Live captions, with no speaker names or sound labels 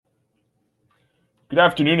Good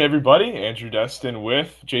afternoon, everybody. Andrew Destin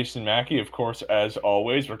with Jason Mackey. Of course, as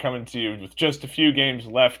always, we're coming to you with just a few games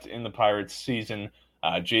left in the Pirates season.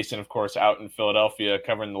 Jason, of course, out in Philadelphia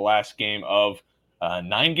covering the last game of a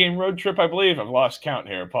 9-game road trip, I believe. I've lost count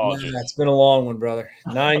here. Yeah, Apologies. it's been a long one, brother.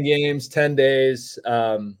 9 games, 10 days.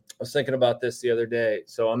 I was thinking about this the other day.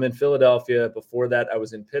 So I'm in Philadelphia. Before that, I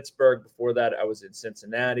was in Pittsburgh. Before that, I was in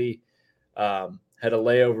Cincinnati. Had a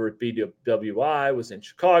layover at BWI, was in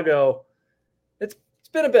Chicago. It's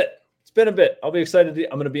been a bit. It's been a bit. I'll be excited.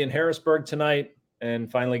 I'm going to be in Harrisburg tonight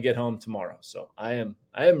and finally get home tomorrow. So I am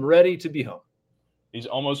ready to be home. He's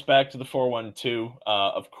almost back to the 412,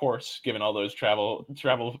 of course, given all those travel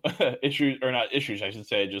issues, or not issues, I should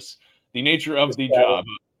say, just the nature of the job.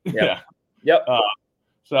 Yep. Yeah. Yep.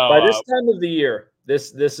 So By this time of the year,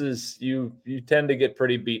 this is you tend to get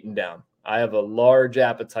pretty beaten down. I have a large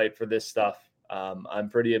appetite for this stuff. I'm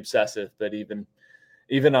pretty obsessive, but even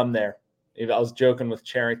I'm there. I was joking with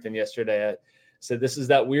Charrington yesterday. I said, this is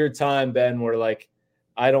that weird time, Ben, where like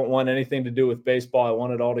I don't want anything to do with baseball. I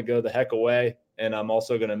want it all to go the heck away. And I'm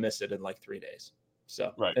also going to miss it in like 3 days.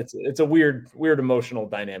 So right. It's a weird emotional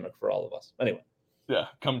dynamic for all of us. Anyway. Yeah,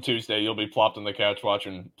 come Tuesday, you'll be plopped on the couch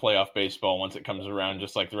watching playoff baseball once it comes around,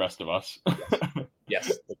 just like the rest of us. Yes.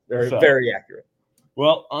 Very accurate.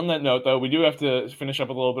 Well, on that note, though, we do have to finish up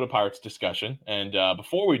a little bit of Pirates discussion. And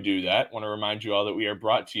before we do that, I want to remind you all that we are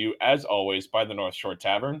brought to you, as always, by the North Shore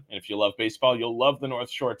Tavern. And if you love baseball, you'll love the North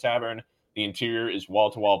Shore Tavern. The interior is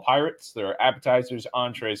wall-to-wall Pirates. There are appetizers,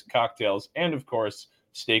 entrees, cocktails, and, of course,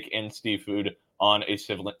 steak and seafood on a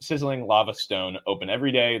sizzling lava stone. Open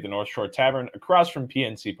every day. The North Shore Tavern, across from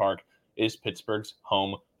PNC Park, is Pittsburgh's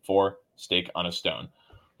home for steak on a stone.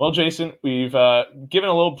 Well, Jason, we've given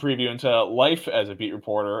a little preview into life as a beat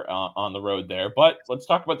reporter on the road there, but let's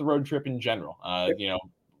talk about the road trip in general.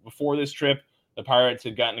 Before this trip, the Pirates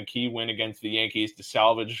had gotten a key win against the Yankees to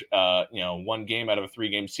salvage, 1 game out of a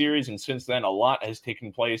 3-game series, and since then, a lot has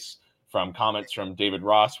taken place. From comments from David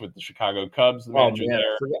Ross with the Chicago Cubs, the manager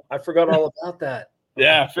there. I forgot all about that.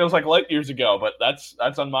 Yeah, it feels like light years ago, but that's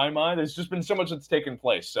on my mind. There's just been so much that's taken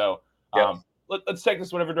place. So let's take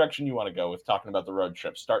this whatever direction you want to go with talking about the road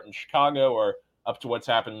trip. Start in Chicago or up to what's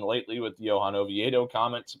happened lately with Johan Oviedo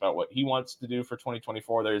comments about what he wants to do for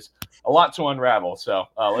 2024. There's a lot to unravel. So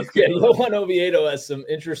let's get Johan Oviedo has some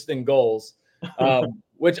interesting goals.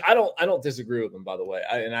 Which I don't disagree with him, by the way.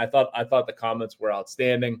 I thought the comments were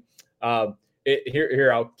outstanding.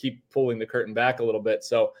 Here I'll keep pulling the curtain back a little bit.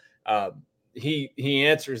 So he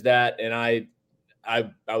answers that, and I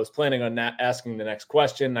was planning on asking the next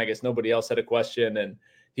question. I guess nobody else had a question, and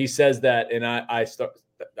he says that, and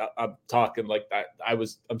I'm talking like that.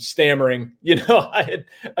 I'm stammering. I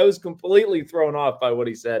was completely thrown off by what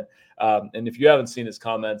he said. And if you haven't seen his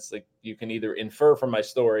comments, like you can either infer from my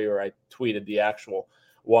story or I tweeted the actual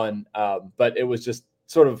one. But it was just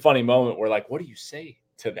sort of a funny moment where like, what do you say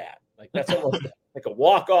to that? Like that's almost like a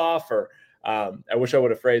walk off, or I wish I would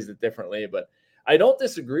have phrased it differently, but I don't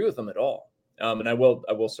disagree with him at all. And I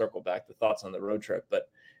will circle back to thoughts on the road trip, but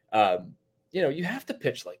you have to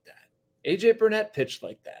pitch like that. AJ Burnett pitched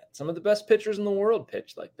like that. Some of the best pitchers in the world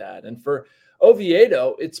pitched like that. And for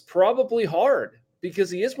Oviedo, it's probably hard because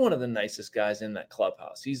he is one of the nicest guys in that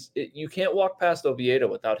clubhouse. You can't walk past Oviedo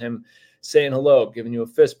without him saying hello, giving you a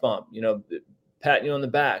fist bump, patting you on the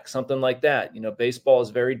back, something like that. Baseball is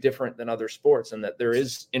very different than other sports, and that there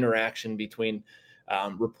is interaction between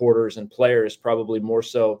reporters and players, probably more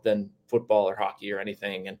so than football or hockey or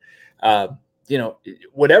anything. And,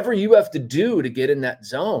 whatever you have to do to get in that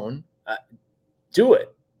zone, do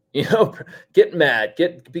it. Get mad,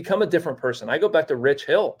 become a different person. I go back to Rich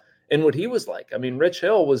Hill and what he was like. I mean, Rich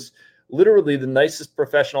Hill was literally the nicest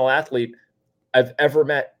professional athlete I've ever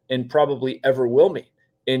met and probably ever will meet.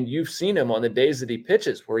 And you've seen him on the days that he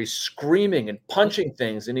pitches where he's screaming and punching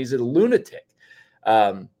things and he's a lunatic.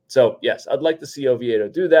 So, yes, I'd like to see Oviedo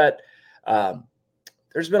do that.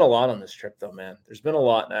 There's been a lot on this trip, though, man. There's been a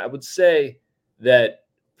lot. And I would say that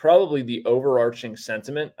probably the overarching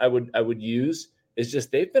sentiment I would use is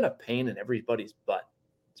just they've been a pain in everybody's butt.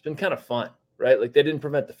 It's been kind of fun, right? Like they didn't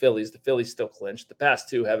prevent the Phillies. The Phillies still clinched. The past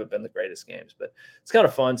 2 haven't been the greatest games, but it's kind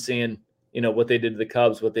of fun seeing, what they did to the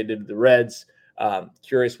Cubs, what they did to the Reds.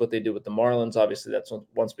 Curious what they do with the Marlins. Obviously, that's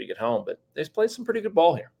once we get home, but they've played some pretty good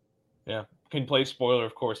ball here. Yeah, can play spoiler,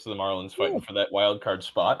 of course, to the Marlins fighting for that wild card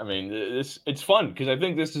spot. I mean, it's fun because I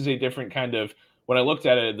think this is a different kind of. When I looked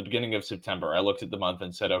at it at the beginning of September, I looked at the month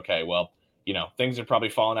and said, okay, well, things have probably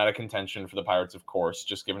fallen out of contention for the Pirates, of course,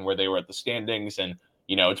 just given where they were at the standings. And,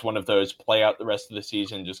 it's one of those play out the rest of the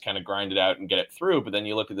season, just kind of grind it out and get it through. But then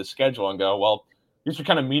you look at the schedule and go, well, these are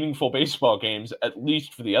kind of meaningful baseball games, at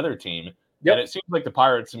least for the other team. And Yep. it seems like the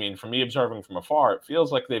Pirates, I mean, from me observing from afar, it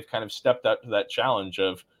feels like they've kind of stepped up to that challenge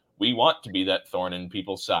of we want to be that thorn in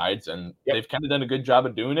people's sides. And Yep. they've kind of done a good job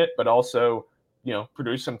of doing it, but also,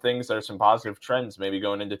 produce some things that are some positive trends maybe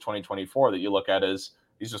going into 2024 that you look at as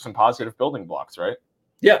these are some positive building blocks, right?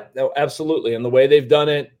 Yeah, no, absolutely. And the way they've done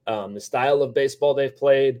it, the style of baseball they've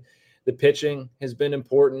played, the pitching has been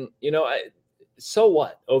important. So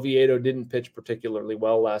what? Oviedo didn't pitch particularly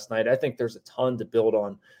well last night. I think there's a ton to build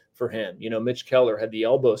on for him. Mitch Keller had the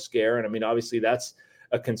elbow scare, and I mean, obviously that's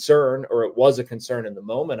a concern, or it was a concern in the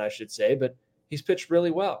moment, I should say. But he's pitched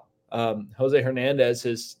really well. Jose Hernandez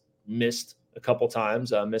has missed a couple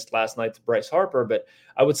times, missed last night to Bryce Harper, but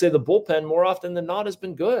I would say the bullpen more often than not has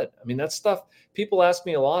been good. I mean, that stuff people ask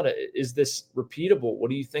me a lot. Is this repeatable? What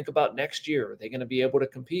do you think about next year? Are they going to be able to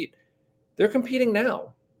compete? They're competing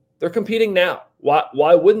now. They're competing now.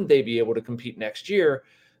 Why wouldn't they be able to compete next year?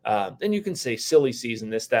 Then you can say silly season,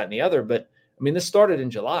 this, that, and the other. But I mean, this started in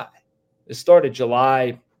July. This started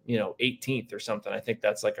July, 18th or something. I think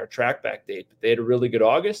that's like our track back date. But they had a really good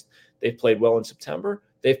August. They've played well in September.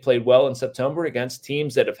 They've played well in September against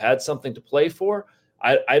teams that have had something to play for.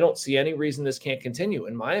 I don't see any reason this can't continue.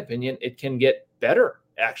 In my opinion, it can get better,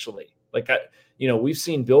 actually. We've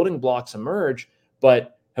seen building blocks emerge,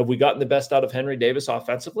 but have we gotten the best out of Henry Davis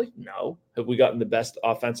offensively? No. Have we gotten the best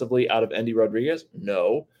offensively out of Endy Rodriguez?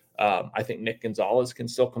 No. I think Nick Gonzalez can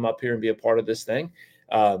still come up here and be a part of this thing.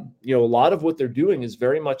 A lot of what they're doing is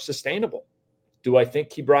very much sustainable. Do I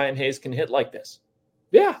think Brian Hayes can hit like this?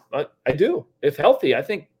 Yeah, I do. If healthy, I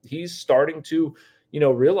think he's starting to,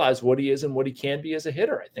 realize what he is and what he can be as a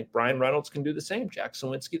hitter. I think Brian Reynolds can do the same. Jack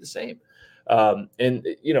Sawinski the same. And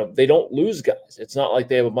they don't lose guys. It's not like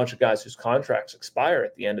they have a bunch of guys whose contracts expire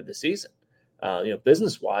at the end of the season.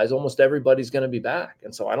 Business-wise, almost everybody's going to be back.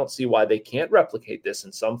 And so I don't see why they can't replicate this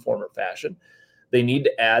in some form or fashion. They need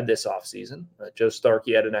to add this offseason. Joe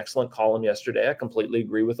Starkey had an excellent column yesterday. I completely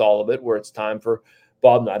agree with all of it, where it's time for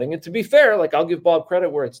Bob Nutting. And to be fair, I'll give Bob credit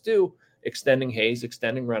where it's due, extending Hayes,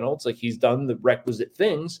 extending Reynolds. He's done the requisite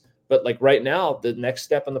things. But right now, the next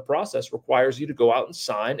step in the process requires you to go out and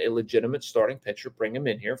sign a legitimate starting pitcher, bring him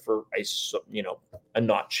in here for a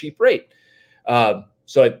not cheap rate.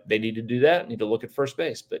 So they need to do that. Need to look at first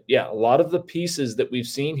base. But yeah, a lot of the pieces that we've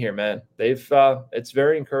seen here, man, it's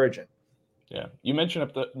very encouraging. Yeah, you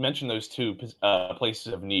mentioned those two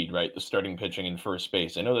places of need, right? The starting pitching and first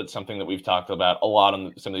base. I know that's something that we've talked about a lot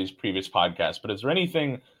on some of these previous podcasts. But is there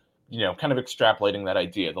anything, kind of extrapolating that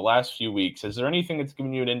idea, the last few weeks, is there anything that's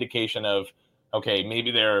given you an indication of, okay,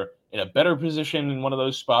 maybe they're in a better position in one of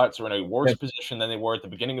those spots or in a worse position than they were at the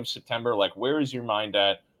beginning of September? Where is your mind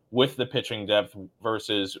at with the pitching depth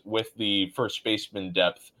versus with the first baseman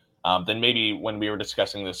depth than maybe when we were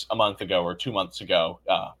discussing this a month ago or 2 months ago?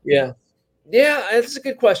 Yeah, that's a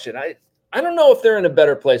good question. I don't know if they're in a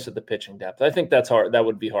better place with the pitching depth. I think that's hard. That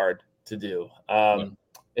would be hard to do.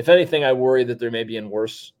 If anything, I worry that they may be in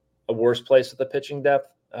a worse place with the pitching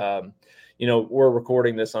depth. We're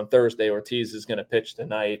recording this on Thursday. Ortiz is going to pitch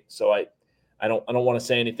tonight, so I don't want to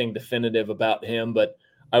say anything definitive about him, but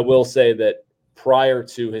I will say that prior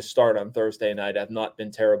to his start on Thursday night, I've not been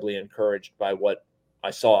terribly encouraged by what I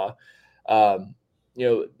saw.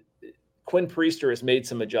 Quinn Priester has made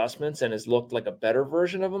some adjustments and has looked like a better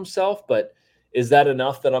version of himself, but is that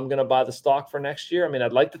enough that I'm going to buy the stock for next year? I mean,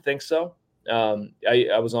 I'd like to think so.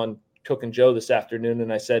 I was on Cook and Joe this afternoon,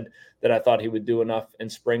 and I said that I thought he would do enough in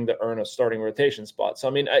spring to earn a starting rotation spot. So,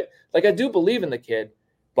 I mean, I do believe in the kid,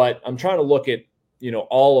 but I'm trying to look at,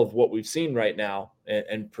 all of what we've seen right now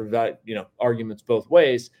and provide, arguments both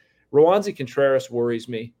ways. Roansy Contreras worries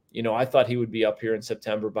me. I thought he would be up here in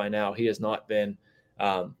September by now. He has not been.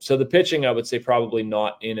 So the pitching, I would say, probably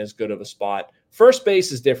not in as good of a spot. First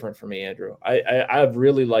base is different for me, Andrew. I've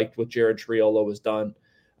really liked what Jared Triolo has done.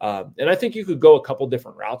 And I think you could go a couple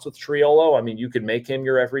different routes with Triolo. I mean, you could make him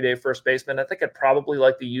your everyday first baseman. I think I'd probably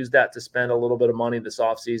like to use that to spend a little bit of money this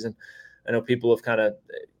offseason. I know people have kind of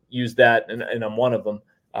used that, and I'm one of them.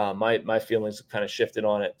 My feelings have kind of shifted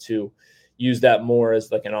on it to use that more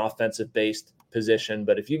as an offensive-based position.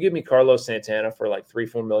 But if you give me Carlos Santana for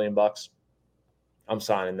 $3-4 million, I'm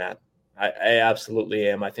signing that. I absolutely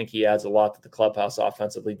am. I think he adds a lot to the clubhouse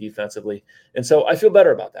offensively, defensively. And so I feel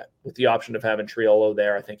better about that with the option of having Triolo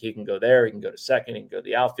there. I think he can go there. He can go to second. He can go to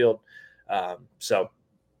the outfield. So,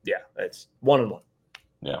 yeah, it's 1-1.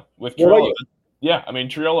 Yeah. With Triolo, I mean,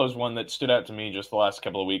 Triolo is one that stood out to me just the last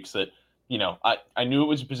couple of weeks that, I knew it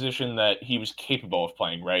was a position that he was capable of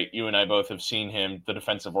playing, right? You and I both have seen him, the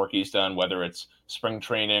defensive work he's done, whether it's spring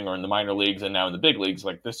training or in the minor leagues and now in the big leagues.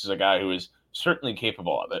 This is a guy who is certainly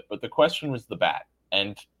capable of it. But the question was the bat.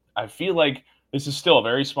 And I feel like this is still a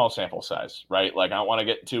very small sample size, right? Like, I don't want to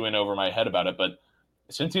get too in over my head about it, but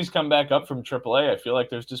since he's come back up from AAA, I feel like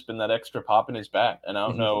there's just been that extra pop in his bat. And I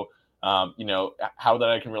don't know, how that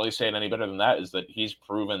I can really say it any better than that is that he's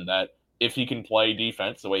proven that if he can play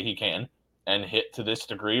defense the way he can and hit to this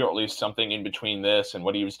degree, or at least something in between this and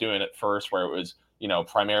what he was doing at first, where it was,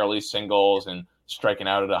 primarily singles and striking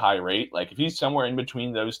out at a high rate, like if he's somewhere in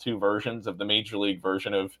between those two versions of the major league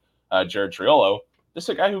version of Jared Triolo, this is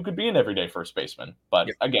a guy who could be an everyday first baseman. But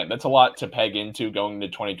again, that's a lot to peg into going into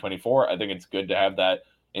 2024. I think it's good to have that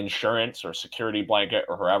insurance or security blanket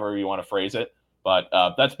or however you want to phrase it. But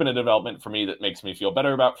that's been a development for me that makes me feel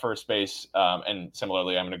better about first base. And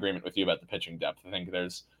similarly, I'm in agreement with you about the pitching depth. I think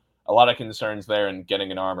there's a lot of concerns there, and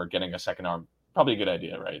getting an arm or getting a second arm, probably a good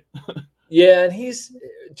idea, right? Yeah, and he's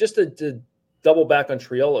just to double back on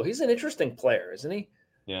Triolo. He's an interesting player, isn't he?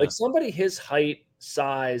 Yeah. Like somebody his height,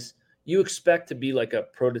 size, you expect to be like a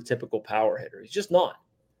prototypical power hitter. He's just not.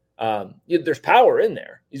 There's power in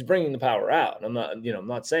there. He's bringing the power out. I'm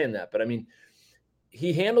not saying that, but I mean,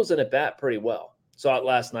 he handles an at bat pretty well. Saw it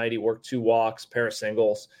last night. He worked 2 walks, pair of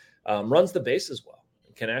singles, runs the bases well.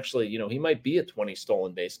 Can actually, he might be a 20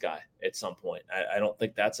 stolen base guy at some point. I don't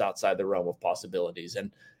think that's outside the realm of possibilities.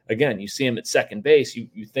 And again, you see him at second base.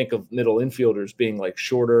 You think of middle infielders being like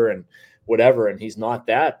shorter and whatever, and he's not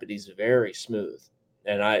that, but he's very smooth.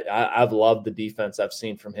 And I've loved the defense I've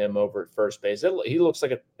seen from him over at first base. He looks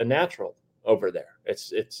like a natural over there.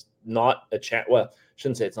 It's not well, I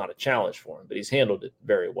shouldn't say it's not a challenge for him, but he's handled it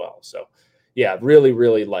very well. So, yeah, really,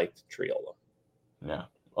 really liked Triolo. Yeah.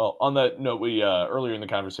 Well, on that note, we earlier in the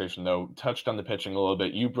conversation, though, touched on the pitching a little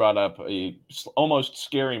bit. You brought up a almost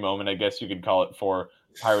scary moment, I guess you could call it, for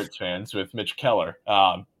Pirates fans with Mitch Keller.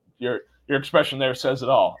 Your expression there says it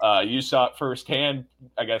all. You saw it firsthand.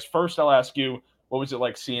 I guess first I'll ask you, what was it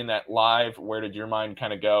like seeing that live? Where did your mind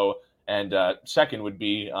kind of go? And second would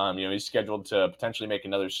be, he's scheduled to potentially make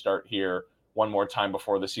another start here one more time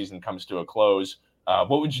before the season comes to a close.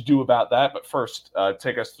 What would you do about that? But first,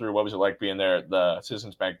 take us through what was it like being there at the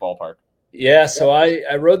Citizens Bank ballpark? Yeah, so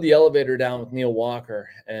I rode the elevator down with Neil Walker,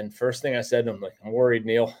 and first thing I said to him, like, I'm worried,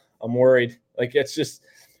 Neil. I'm worried. Like, it's just,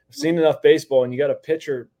 I've seen enough baseball, and you got a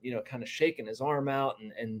pitcher, kind of shaking his arm out,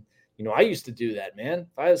 and I used to do that, man.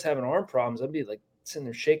 If I was having arm problems, I'd be like sitting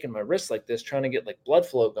there shaking my wrist like this, trying to get like blood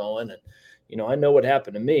flow going. And, I know what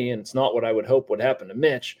happened to me, and it's not what I would hope would happen to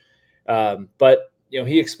Mitch. But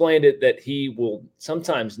he explained it that he will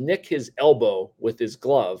sometimes nick his elbow with his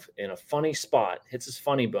glove in a funny spot, hits his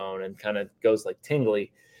funny bone, and kind of goes like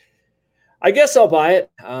tingly. I guess I'll buy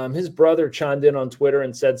it. His brother chimed in on Twitter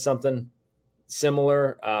and said something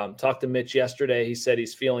similar. Talked to Mitch yesterday. He said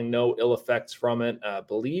he's feeling no ill effects from it.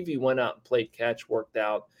 Believe he went out and played catch, worked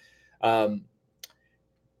out.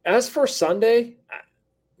 As for Sunday,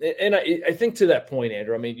 and I think to that point,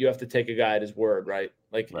 Andrew, I mean, you have to take a guy at his word, right?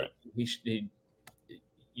 Like, right.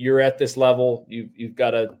 You're at this level. You've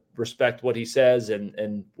got to respect what he says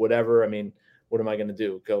and whatever. I mean, what am I going to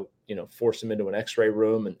do? Go, force him into an x-ray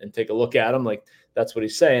room and take a look at him? Like, that's what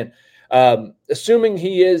he's saying. Assuming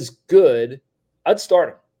he is good, I'd start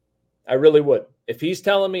him. I really would. If he's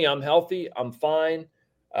telling me I'm healthy, I'm fine.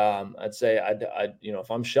 I'd say if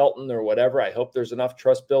I'm Shelton or whatever, I hope there's enough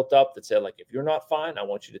trust built up that say, like, if you're not fine, I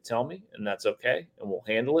want you to tell me, and that's okay, and we'll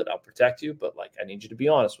handle it. I'll protect you, but like, I need you to be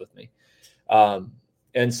honest with me.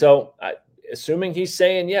 And so, assuming he's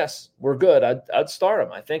saying yes, we're good, I'd start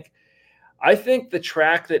him. I think the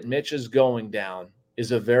track that Mitch is going down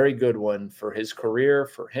is a very good one for his career,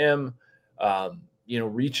 for him.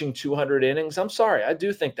 Reaching 200 innings. I'm sorry, I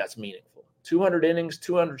do think that's meaningful. 200 innings,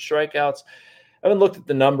 200 strikeouts. I haven't looked at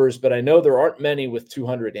the numbers, but I know there aren't many with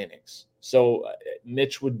 200 innings. So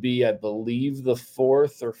Mitch would be, I believe, the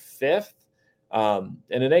 4th or 5th. And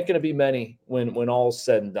it ain't going to be many when all's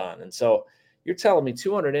said and done. And so you're telling me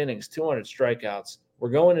 200 innings, 200 strikeouts. We're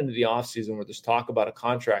going into the offseason where there's talk about a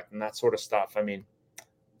contract and that sort of stuff. I mean,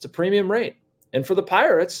 it's a premium rate. And for the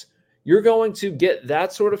Pirates, you're going to get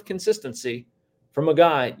that sort of consistency from a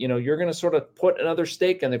guy. You're going to sort of put another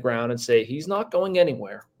stake in the ground and say, he's not going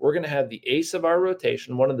anywhere. We're going to have the ace of our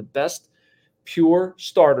rotation, one of the best pure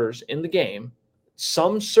starters in the game,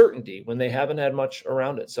 some certainty when they haven't had much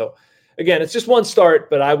around it. So again, it's just one start,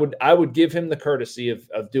 but I would give him the courtesy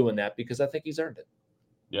of doing that because I think he's earned it.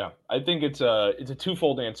 Yeah, I think it's a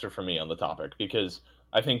twofold answer for me on the topic, because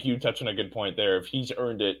I think you touch on a good point there. If he's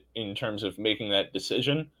earned it in terms of making that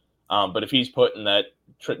decision, but if he's putting that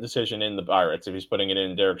decision in the Pirates, if he's putting it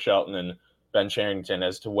in Derek Shelton and Ben Cherington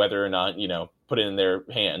as to whether or not, put it in their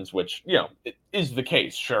hands, which, it is the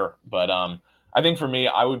case, sure. But I think for me,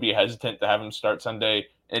 I would be hesitant to have him start Sunday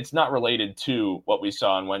It's not related to what we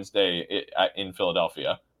saw on Wednesday in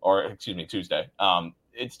Philadelphia, or excuse me, Tuesday.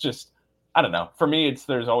 It's just, I don't know. For me,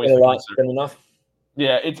 there's always Been a the lot, concern. been enough.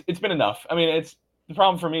 Yeah, it's been enough. I mean, it's the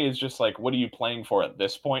problem for me is just like, what are you playing for at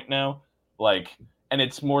this point now? Like, and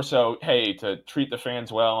it's more so, hey, to treat the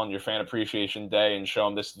fans well on your fan appreciation day and show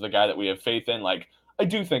them this is the guy that we have faith in. Like, I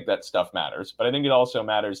do think that stuff matters, but I think it also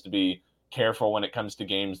matters to be careful when it comes to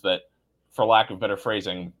games that, for lack of better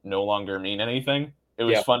phrasing, no longer mean anything. It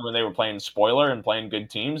was Yeah. fun when they were playing spoiler and playing good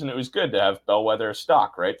teams, and it was good to have bellwether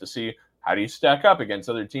stock, right? To see how do you stack up against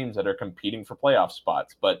other teams that are competing for playoff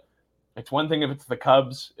spots. But it's one thing if it's the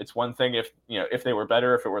Cubs. It's one thing if if they were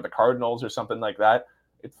better, if it were the Cardinals or something like that.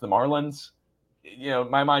 It's the Marlins.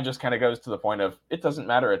 My mind just kind of goes to the point of it doesn't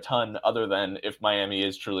matter a ton other than if Miami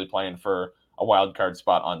is truly playing for a wild card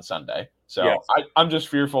spot on Sunday. So Yes. I'm just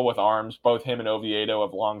fearful with Arms. Both him and Oviedo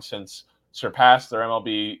have long since surpassed their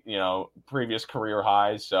MLB previous career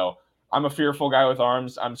highs. So I'm a fearful guy with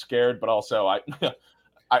Arms. I'm scared, but also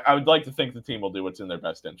I would like to think the team will do what's in their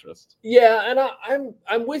best interest. Yeah, and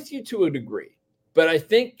I'm with you to a degree, but I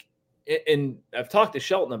think, and I've talked to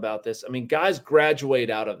Shelton about this. I mean, guys graduate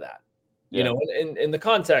out of that, and in the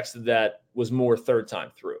context of that was more third time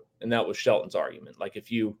through, and that was Shelton's argument. Like if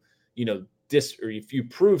you, if you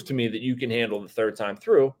prove to me that you can handle the third time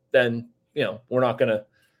through, then we're not gonna,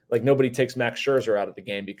 like, nobody takes Max Scherzer out of the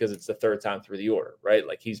game because it's the third time through the order, right?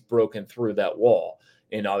 Like he's broken through that wall.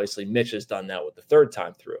 And obviously Mitch has done that with the third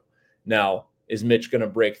time through. Now, is Mitch going to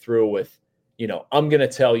break through with, I'm going to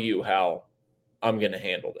tell you how I'm going to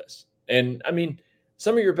handle this? And I mean,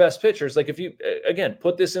 some of your best pitchers, like if you, again,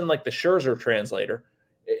 put this in like the Scherzer translator,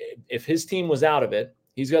 if his team was out of it,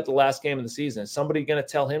 he's got the last game of the season. Is somebody going to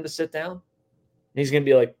tell him to sit down? And he's going to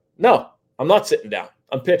be like, no, I'm not sitting down.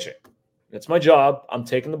 I'm pitching. It's my job. I'm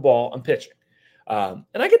taking the ball. I'm pitching. And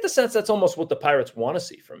I get the sense that's almost what the Pirates want to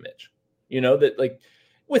see from Mitch, that like,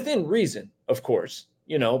 within reason, of course,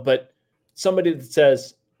 but somebody that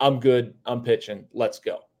says, I'm good, I'm pitching, let's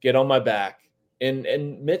go. Get on my back. And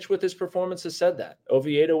Mitch with his performance has said that.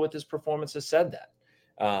 Oviedo with his performance has said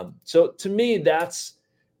that. So to me, that's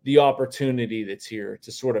the opportunity that's here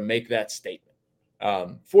to sort of make that statement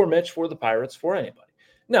for Mitch, for the Pirates, for anybody.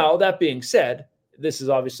 Now, that being said, this is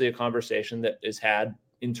obviously a conversation that is had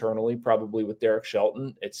internally, probably with Derek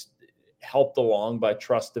Shelton. It's helped along by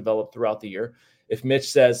trust developed throughout the year. If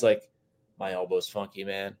Mitch says, like, my elbow's funky,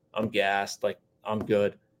 man, I'm gassed, like, I'm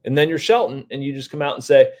good. And then you're Shelton and you just come out and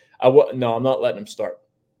say, no, I'm not letting him start.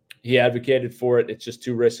 He advocated for it. It's just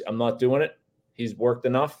too risky. I'm not doing it. He's worked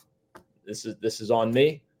enough. This is on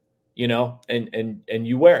me, and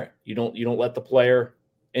you wear it. You don't let the player,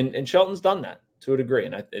 and Shelton's done that to a degree.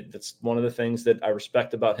 And that's one of the things that I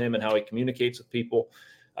respect about him and how he communicates with people.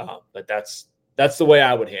 But that's the way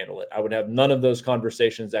I would handle it. I would have none of those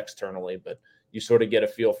conversations externally, but you sort of get a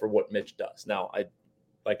feel for what Mitch does. Now,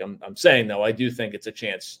 I'm saying, though, I do think it's a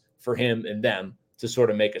chance for him and them to sort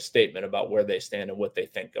of make a statement about where they stand and what they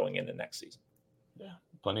think going into next season. Yeah,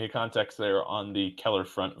 plenty of context there on the Keller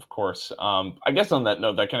front, of course. I guess on that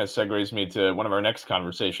note, that kind of segues me to one of our next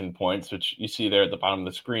conversation points, which you see there at the bottom of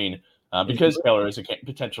the screen, because Keller is a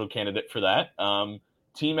potential candidate for that.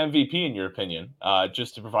 Team MVP, in your opinion,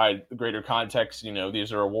 just to provide greater context,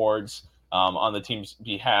 these are awards on the team's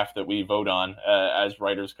behalf that we vote on as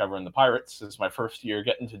writers covering the Pirates. This is my first year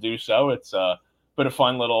getting to do so. It's been a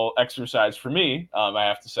fun little exercise for me, I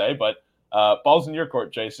have to say. But ball's in your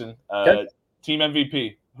court, Jason. Okay. Team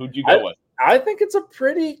MVP, who'd you go with? I think it's a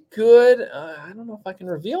pretty good. I don't know if I can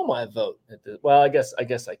reveal my vote. Well, I guess I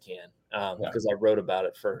can because I wrote about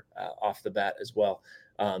it for off the bat as well.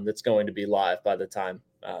 That's going to be live by the time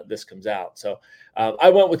this comes out. So I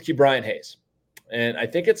went with Ke'Bryan Hayes. And I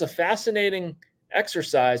think it's a fascinating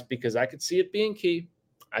exercise because I could see it being Key.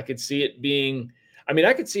 I could see it being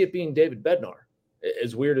David Bednar.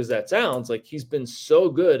 As weird as that sounds, like he's been so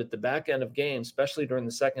good at the back end of games, especially during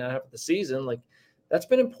the second half of the season. Like that's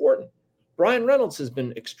been important. Brian Reynolds has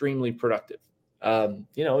been extremely productive.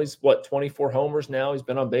 He's 24 homers now. He's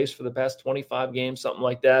been on base for the past 25 games, something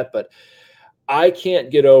like that. But I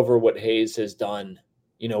can't get over what Hayes has done,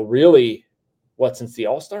 really, since the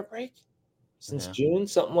All-Star break? Since June,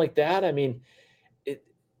 something like that. I mean, I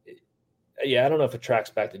don't know if it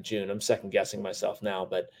tracks back to June. I'm second guessing myself now,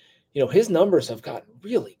 but his numbers have gotten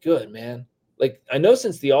really good, man. Like I know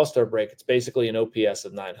since the All-Star break, it's basically an OPS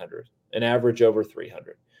of 900, an average over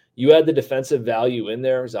 300. You add the defensive value in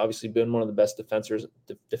there. He's obviously been one of the best defenders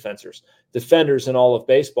in all of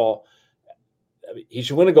baseball. I mean, he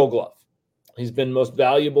should win a Gold Glove. He's been most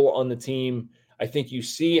valuable on the team. I think you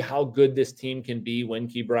see how good this team can be when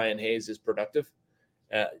Ke'Bryan Hayes is productive.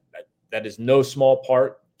 That is no small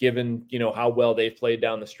part given, how well they've played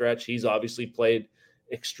down the stretch. He's obviously played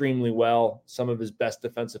extremely well. Some of his best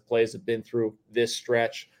defensive plays have been through this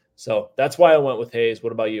stretch. So that's why I went with Hayes.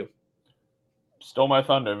 What about you? Stole my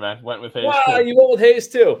thunder, man. Went with Hayes Wow, too. you went with Hayes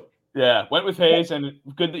too. Yeah, went with Hayes, and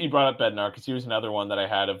good that you brought up Bednar because he was another one that I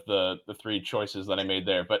had of the three choices that I made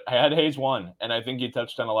there. But I had Hayes one, and I think you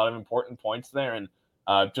touched on a lot of important points there. And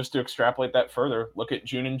just to extrapolate that further, look at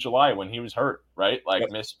June and July when he was hurt, right? Like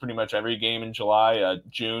missed pretty much every game in July.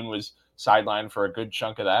 June was sidelined for a good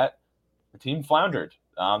chunk of that. The team floundered.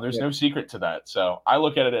 There's no secret to that. So I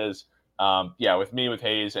look at it as, with me with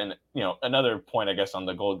Hayes, and another point I guess on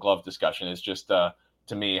the Gold Glove discussion is just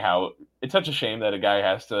to me how it's such a shame that a guy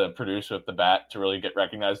has to produce with the bat to really get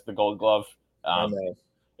recognized the Gold Glove.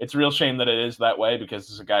 It's a real shame that it is that way because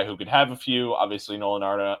it's a guy who could have a few. Obviously, Nolan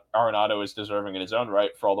Arenado is deserving in his own right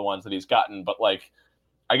for all the ones that he's gotten. But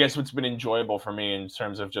I guess what's been enjoyable for me in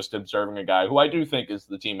terms of just observing a guy who I do think is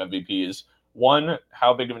the team MVP is, one,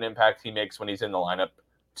 how big of an impact he makes when he's in the lineup.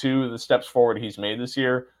 Two, the steps forward he's made this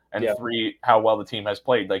year. And three, how well the team has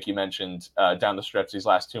played, like you mentioned, down the stretch these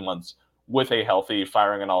last 2 months with a healthy,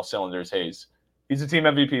 firing on all cylinders Hayes. He's a team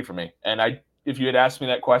MVP for me. And if you had asked me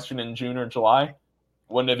that question in June or July,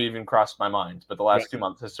 wouldn't have even crossed my mind. But the last 2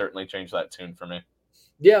 months has certainly changed that tune for me.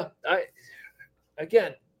 Yeah.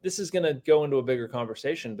 Again, this is going to go into a bigger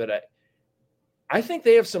conversation, but I think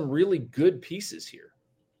they have some really good pieces here.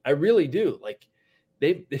 I really do.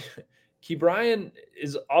 Ke'Bryan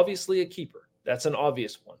is obviously a keeper. That's an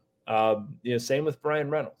obvious one. Same with Brian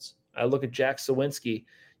Reynolds. I look at Jack Sawinski.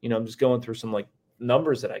 I'm just going through some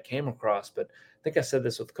numbers that I came across, but I think I said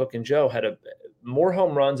this with Cook and Joe, had more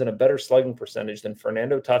home runs and a better slugging percentage than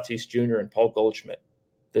Fernando Tatis Jr. and Paul Goldschmidt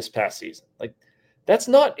this past season. That's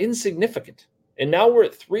not insignificant. And now we're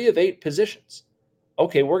at 3 of 8 positions.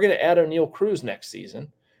 Okay, we're going to add O'Neal Cruz next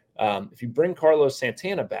season. If you bring Carlos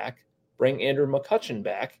Santana back, bring Andrew McCutchen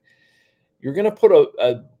back, you're going to put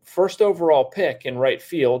a first overall pick in right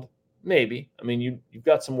field. Maybe. I mean, you've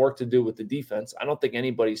got some work to do with the defense. I don't think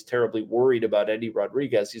anybody's terribly worried about Eddie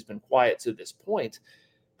Rodriguez. He's been quiet to this point,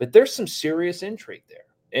 but there's some serious intrigue there.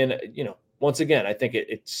 And, once again, I think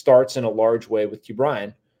it starts in a large way with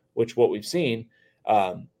Ke'Bryan, which what we've seen,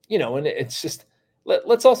 and it's just,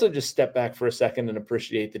 let's also just step back for a second and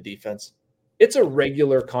appreciate the defense. It's a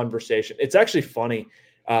regular conversation. It's actually funny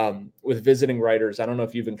with visiting writers. I don't know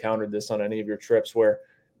if you've encountered this on any of your trips where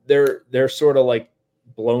they're sort of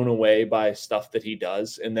blown away by stuff that he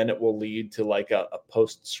does, and then it will lead to a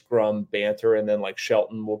post scrum banter, and then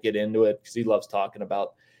Shelton will get into it because he loves talking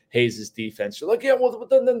about Hayes' defense. You're like, yeah, well,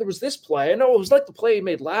 then there was this play. I know it was like the play he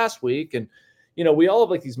made last week, and we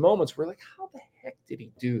all have these moments where how the heck did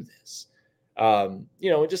he do this? And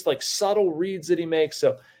just subtle reads that he makes.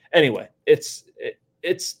 So anyway, it's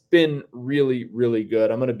been really, really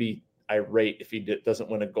good. I'm going to be irate if he doesn't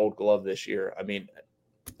win a Gold Glove this year. I mean,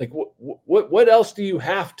 what else do you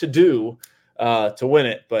have to do to win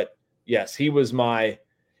it? But yes, he was my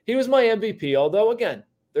MVP. Although again,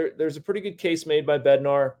 there's a pretty good case made by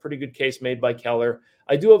Bednar, pretty good case made by Keller.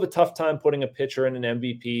 I do have a tough time putting a pitcher in an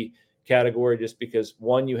MVP category just because,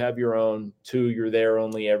 one, you have your own, two, you're there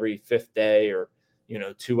only every 5th day, or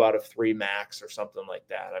 2 out of 3 max or something like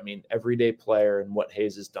that. I mean, everyday player, and what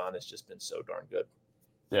Hayes has done has just been so darn good.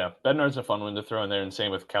 Yeah, Bednar's a fun one to throw in there, and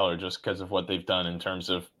same with Keller, just because of what they've done in terms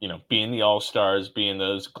of, being the all-stars, being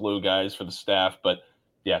those glue guys for the staff. But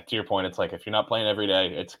yeah, to your point, it's if you're not playing every day,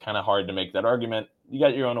 it's kind of hard to make that argument. You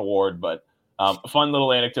got your own award, but a fun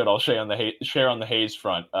little anecdote I'll share on the Hayes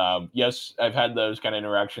front. Yes, I've had those kind of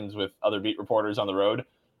interactions with other beat reporters on the road,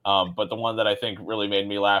 but the one that I think really made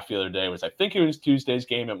me laugh the other day was, I think it was Tuesday's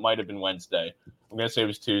game. It might have been Wednesday. I'm going to say it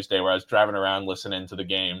was Tuesday, where I was driving around listening to the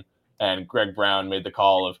game, and Greg Brown made the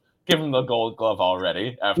call of give him the Gold Glove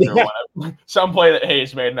already after some play that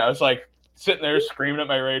Hayes made. And I was sitting there screaming at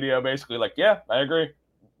my radio, basically yeah, I agree.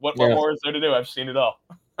 What more is there to do? I've seen it all.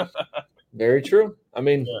 Very true. I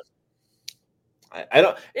mean, I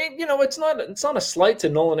don't, it's not a slight to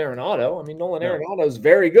Nolan Arenado. I mean, Nolan Arenado is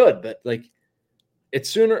very good, but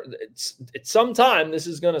it's sometime this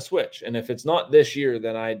is going to switch. And if it's not this year,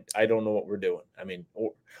 then I don't know what we're doing. I mean,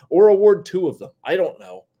 or award 2 of them. I don't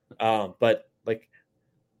know. But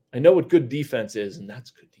I know what good defense is, and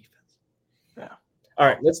that's good defense. Yeah. All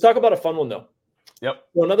right, let's talk about a fun one though. Yep.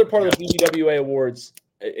 So another part of the BBWA awards,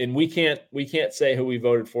 and we can't say who we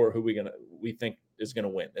voted for, who we think is gonna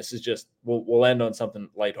win. This is just we'll end on something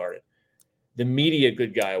lighthearted. The Media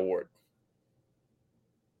Good Guy Award.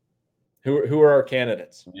 Who are our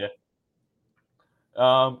candidates? Yeah.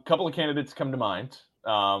 A couple of candidates come to mind.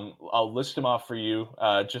 I'll list them off for you.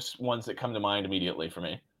 Just ones that come to mind immediately for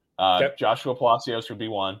me. Okay. Joshua Palacios would be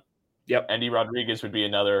one. Yep. Andy Rodriguez would be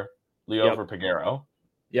another. Leo Piguero.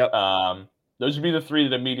 Yep. Those would be the three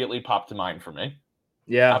that immediately pop to mind for me.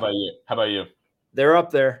 Yeah. How about you? They're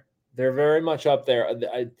up there. They're very much up there.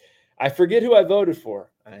 I forget who I voted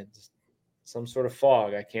for. Some sort of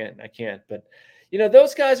fog. I can't. But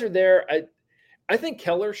those guys are there. I think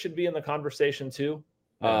Keller should be in the conversation too.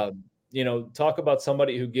 Yeah. Talk about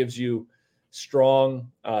somebody who gives you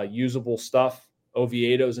strong, usable stuff.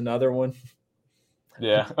 Oviedo's another one.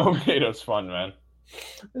 Yeah, Oviedo's fun, man.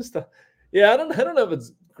 I don't know if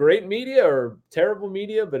it's great media or terrible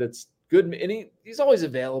media, but it's good. And he's always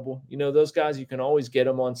available. Those guys, you can always get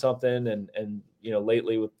them on something. And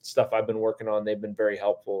lately with stuff I've been working on, they've been very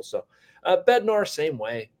helpful. So Bednar, same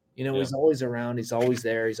way. He's always around. He's always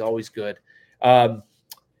there. He's always good.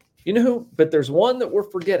 Who? But there's one that we're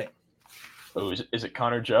forgetting. Oh, is it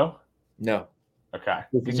Connor Joe? No. Okay.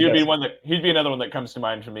 Because he'd be another one that comes to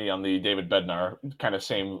mind for me on the David Bednar kind of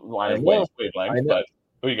same line of wavelength. But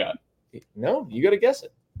who you got? No, you got to guess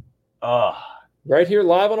it. Right here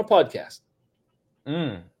live on a podcast.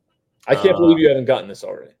 I can't believe you haven't gotten this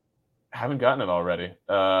already. Haven't gotten it already.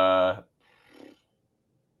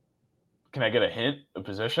 Can I get a hint? A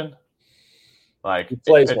position? Like he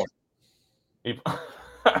plays one.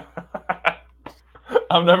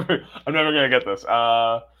 I'm never gonna get this.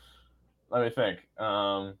 Let me think.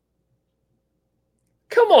 Come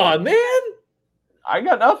on, man. I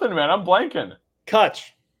got nothing, man. I'm blanking.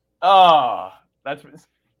 Kutch. That's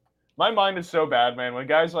my mind is so bad, man. When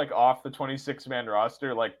guys like off the 26-man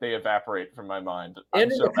roster, like they evaporate from my mind.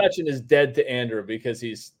 Andrew McCutchen is dead to Andrew because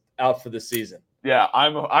he's out for the season. Yeah,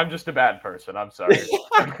 I'm just a bad person. I'm sorry.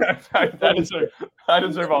 I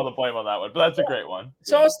deserve all the blame on that one, but that's a great one.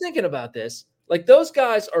 So I was thinking about this. Like those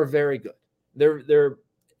guys are very good. They're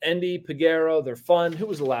Andy, Piguero, they're fun. Who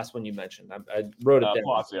was the last one you mentioned? I wrote it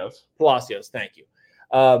down. Palacios, thank you.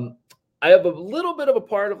 I have a little bit of a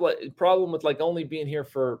problem with only being here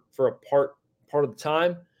for a part of the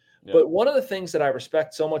time. Yeah. But one of the things that I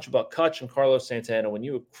respect so much about Kutch and Carlos Santana, when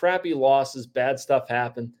you have crappy losses, bad stuff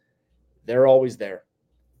happen, they're always there.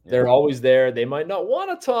 Yeah. They're always there. They might not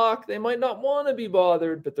want to talk. They might not want to be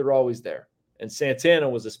bothered, but they're always there. And Santana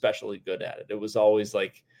was especially good at it. It was always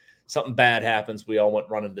like something bad happens, we all went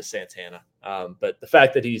running to Santana. But the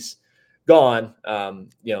fact that he's gone,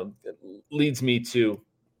 leads me to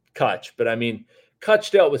Kutch. But I mean,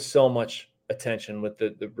 Kutch dealt with so much attention with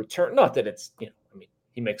the return. Not that it's,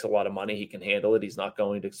 he makes a lot of money. He can handle it. He's not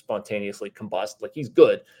going to spontaneously combust. Like he's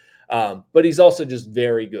good. But he's also just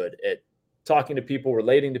very good at talking to people,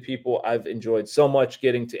 relating to people. I've enjoyed so much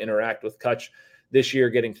getting to interact with Kutch this year,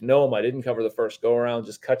 getting to know him. I didn't cover the first go around,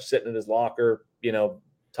 just Kutch sitting in his locker,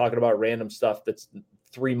 talking about random stuff that's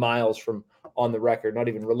 3 miles from on the record, not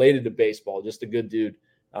even related to baseball, just a good dude.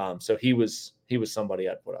 So he was somebody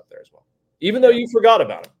I'd put up there as well, even though you forgot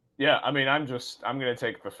about him. Yeah, I mean, I'm going to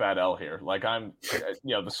take the fat L here. Like I'm,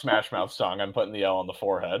 the Smash Mouth song, I'm putting the L on the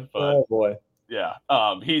forehead. But oh boy, yeah,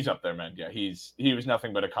 he's up there, man. Yeah, he was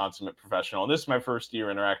nothing but a consummate professional. And this is my first year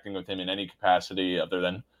interacting with him in any capacity other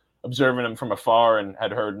than observing him from afar, and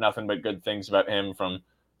had heard nothing but good things about him from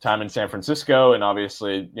time in San Francisco, and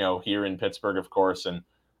obviously, here in Pittsburgh, of course, and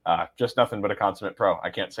just nothing but a consummate pro.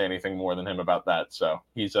 I can't say anything more than him about that. So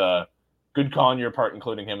he's a good call on your part,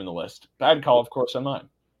 including him in the list. Bad call, of course, on mine.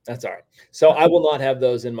 That's all right. So I will not have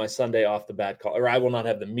those in my Sunday off the bad call, or I will not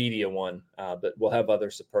have the media one, but we'll have other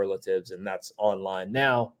superlatives, and that's online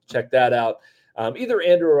now. Check that out. Either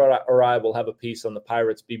Andrew or I will have a piece on the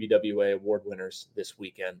Pirates BBWA award winners this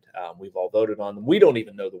weekend. We've all voted on them. We don't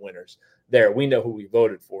even know the winners there. We know who we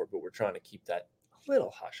voted for, but we're trying to keep that a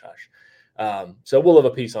little hush-hush. So we'll have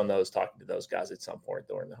a piece on those, talking to those guys at some point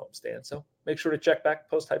during the homestand. So make sure to check back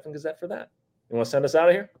Post-Gazette for that. You want to send us out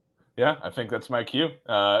of here? Yeah, I think that's my cue.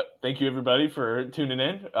 Thank you, everybody, for tuning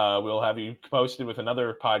in. We'll have you posted with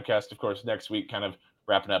another podcast, of course, next week, kind of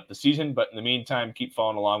wrapping up the season. But in the meantime, keep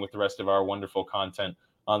following along with the rest of our wonderful content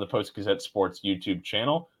on the Post-Gazette Sports YouTube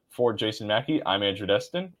channel. For Jason Mackey, I'm Andrew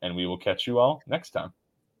Destin, and we will catch you all next time.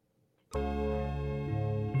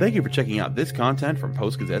 Thank you for checking out this content from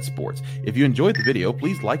Post-Gazette Sports. If you enjoyed the video,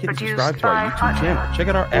 please like it and subscribe to our YouTube channel. Check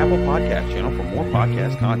out our Apple Podcast channel for more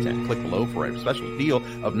podcast content. Click below for a special deal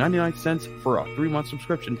of 99 cents for a 3-month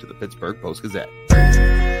subscription to the Pittsburgh Post-Gazette.